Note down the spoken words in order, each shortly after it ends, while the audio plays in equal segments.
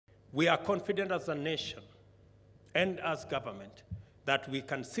We are confident as a nation and as government that we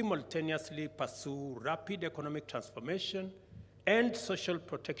can simultaneously pursue rapid economic transformation and social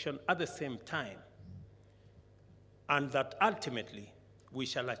protection at the same time, and that ultimately we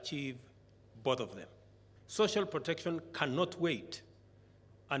shall achieve both of them. Social protection cannot wait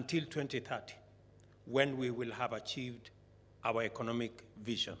until 2030, when we will have achieved our economic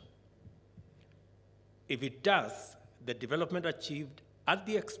vision. If it does, the development achieved at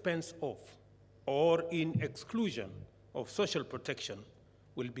the expense of or in exclusion of social protection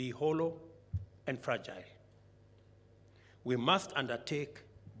will be hollow and fragile. We must undertake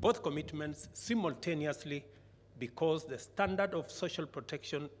both commitments simultaneously because the standard of social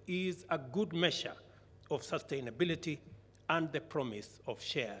protection is a good measure of sustainability and the promise of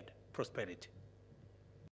shared prosperity.